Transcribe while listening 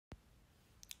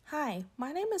Hi,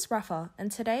 my name is Rafa,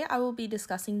 and today I will be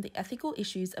discussing the ethical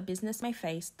issues a business may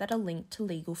face that are linked to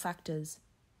legal factors.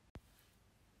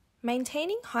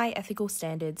 Maintaining high ethical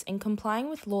standards and complying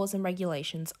with laws and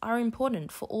regulations are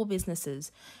important for all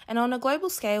businesses, and on a global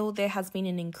scale, there has been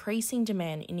an increasing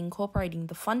demand in incorporating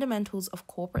the fundamentals of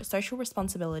corporate social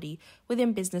responsibility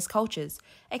within business cultures,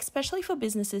 especially for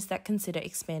businesses that consider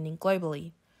expanding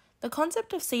globally. The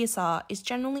concept of CSR is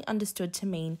generally understood to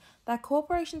mean that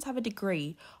corporations have a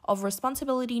degree of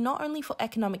responsibility not only for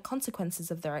economic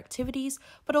consequences of their activities,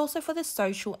 but also for the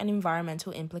social and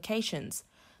environmental implications.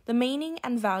 The meaning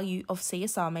and value of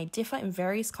CSR may differ in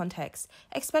various contexts,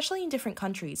 especially in different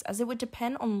countries, as it would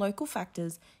depend on local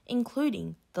factors,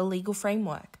 including the legal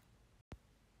framework.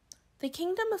 The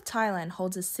Kingdom of Thailand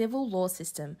holds a civil law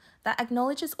system that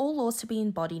acknowledges all laws to be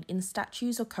embodied in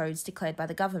statutes or codes declared by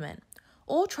the government.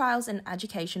 All trials and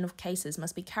adjudication of cases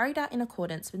must be carried out in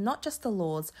accordance with not just the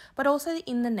laws, but also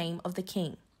in the name of the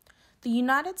king. The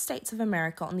United States of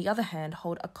America, on the other hand,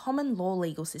 hold a common law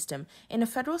legal system in a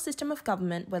federal system of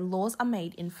government where laws are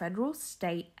made in federal,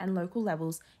 state, and local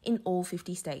levels in all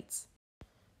 50 states.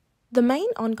 The main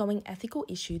ongoing ethical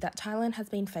issue that Thailand has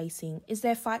been facing is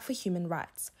their fight for human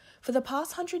rights. For the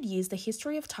past 100 years, the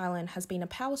history of Thailand has been a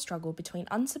power struggle between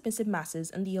unsubmissive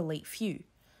masses and the elite few.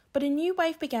 But a new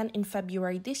wave began in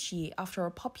February this year after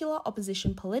a popular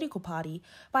opposition political party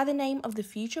by the name of the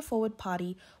Future Forward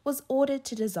Party was ordered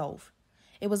to dissolve.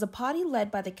 It was a party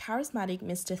led by the charismatic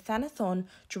Mr. Thanathorn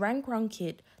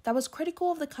Juangruangkit that was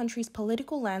critical of the country's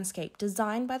political landscape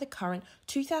designed by the current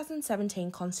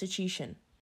 2017 constitution.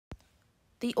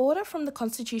 The order from the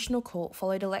Constitutional Court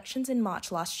followed elections in March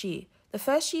last year, the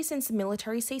first year since the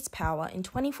military seized power in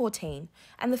 2014,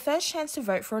 and the first chance to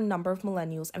vote for a number of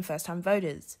millennials and first-time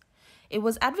voters. It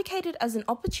was advocated as an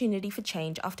opportunity for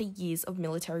change after years of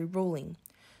military ruling.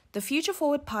 The Future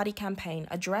Forward Party campaign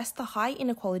addressed the high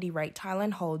inequality rate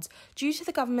Thailand holds due to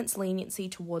the government's leniency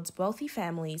towards wealthy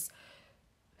families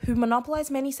who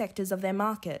monopolize many sectors of their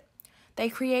market. They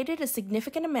created a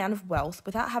significant amount of wealth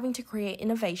without having to create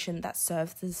innovation that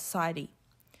serves the society.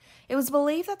 It was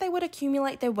believed that they would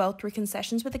accumulate their wealth through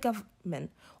concessions with the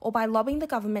government or by lobbying the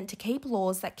government to keep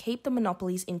laws that keep the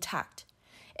monopolies intact.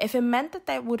 If it meant that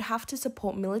they would have to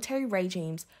support military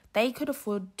regimes, they could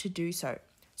afford to do so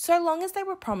long as they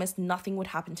were promised nothing would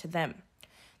happen to them.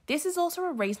 This is also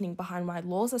a reasoning behind why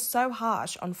laws are so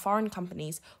harsh on foreign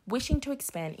companies wishing to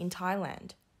expand in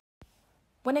Thailand.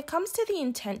 When it comes to the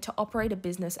intent to operate a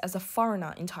business as a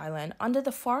foreigner in Thailand, under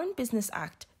the Foreign Business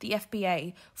Act, the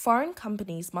FBA, foreign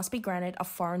companies must be granted a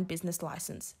Foreign Business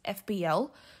License,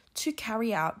 FBL, to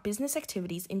carry out business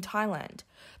activities in Thailand.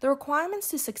 The requirements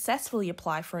to successfully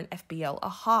apply for an FBL are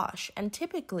harsh and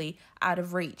typically out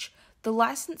of reach. The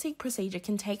licensing procedure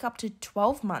can take up to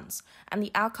 12 months, and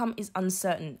the outcome is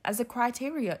uncertain, as the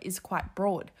criteria is quite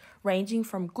broad, ranging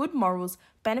from good morals,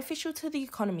 beneficial to the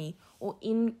economy, or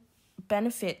in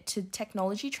benefit to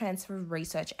technology transfer,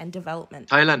 research and development.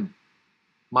 Thailand,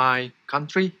 my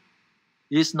country,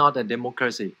 is not a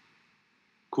democracy.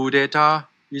 Coup d'etat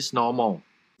is normal.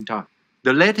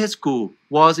 The latest coup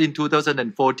was in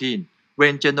 2014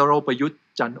 when General Prayut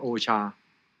Chan-o-cha,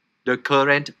 the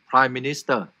current Prime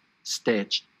Minister,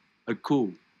 staged a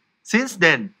coup. Since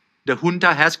then, the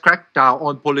junta has cracked down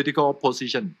on political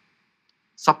opposition,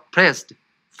 suppressed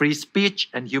free speech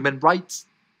and human rights,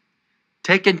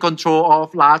 taken control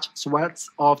of large swaths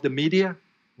of the media,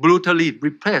 brutally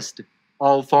repressed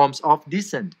all forms of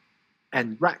dissent,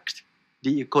 and wrecked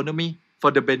the economy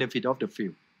for the benefit of the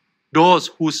few. Those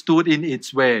who stood in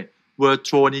its way were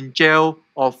thrown in jail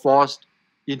or forced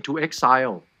into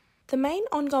exile. The main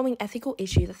ongoing ethical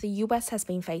issue that the US has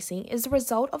been facing is the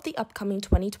result of the upcoming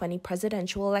 2020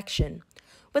 presidential election.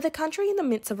 With the country in the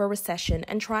midst of a recession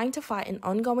and trying to fight an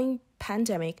ongoing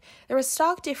pandemic, there are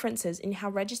stark differences in how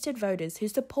registered voters who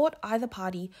support either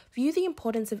party view the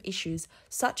importance of issues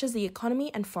such as the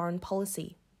economy and foreign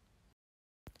policy.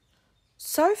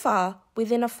 So far,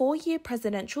 within a 4-year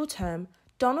presidential term,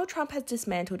 Donald Trump has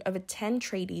dismantled over 10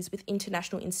 treaties with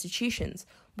international institutions,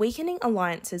 weakening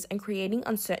alliances and creating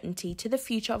uncertainty to the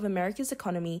future of America's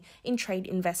economy in trade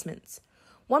investments.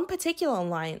 One particular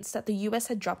alliance that the US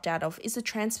had dropped out of is the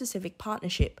Trans-Pacific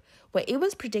Partnership, where it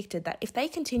was predicted that if they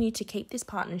continued to keep this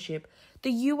partnership,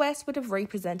 the US would have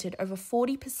represented over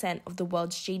 40% of the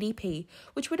world's GDP,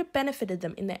 which would have benefited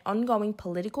them in their ongoing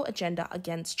political agenda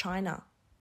against China.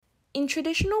 In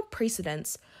traditional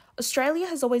precedents, Australia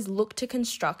has always looked to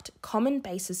construct common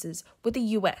bases with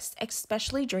the US,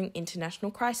 especially during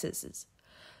international crises.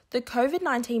 The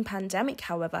COVID-19 pandemic,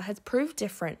 however, has proved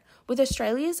different, with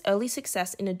Australia's early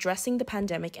success in addressing the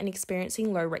pandemic and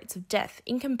experiencing low rates of death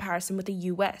in comparison with the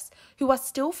US, who are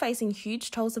still facing huge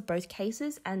tolls of both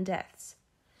cases and deaths.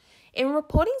 In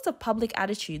reportings of public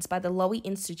attitudes by the Lowy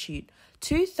Institute,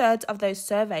 2/3 of those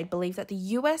surveyed believe that the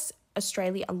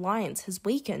US-Australia alliance has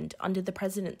weakened under the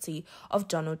presidency of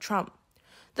Donald Trump.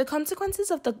 The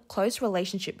consequences of the close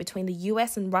relationship between the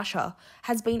US and Russia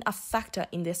has been a factor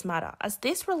in this matter, as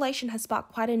this relation has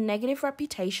sparked quite a negative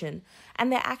reputation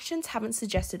and their actions haven't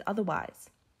suggested otherwise.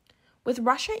 With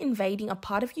Russia invading a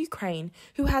part of Ukraine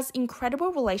who has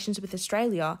incredible relations with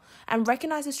Australia and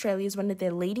recognise Australia as one of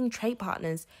their leading trade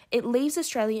partners, it leaves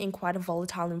Australia in quite a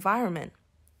volatile environment.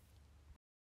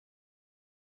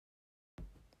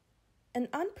 An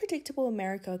unpredictable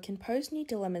America can pose new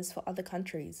dilemmas for other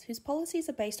countries whose policies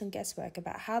are based on guesswork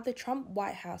about how the Trump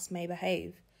White House may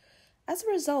behave. As a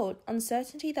result,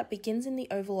 uncertainty that begins in the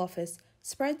Oval Office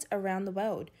spreads around the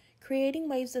world, creating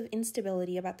waves of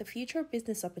instability about the future of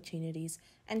business opportunities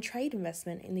and trade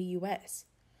investment in the US.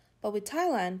 But with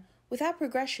Thailand, without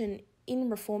progression in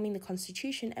reforming the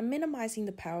constitution and minimizing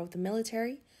the power of the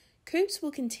military, coups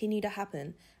will continue to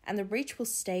happen, and the rich will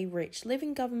stay rich,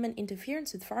 leaving government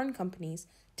interference with foreign companies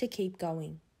to keep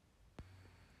going.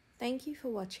 Thank you for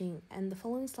watching, and the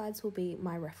following slides will be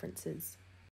my references.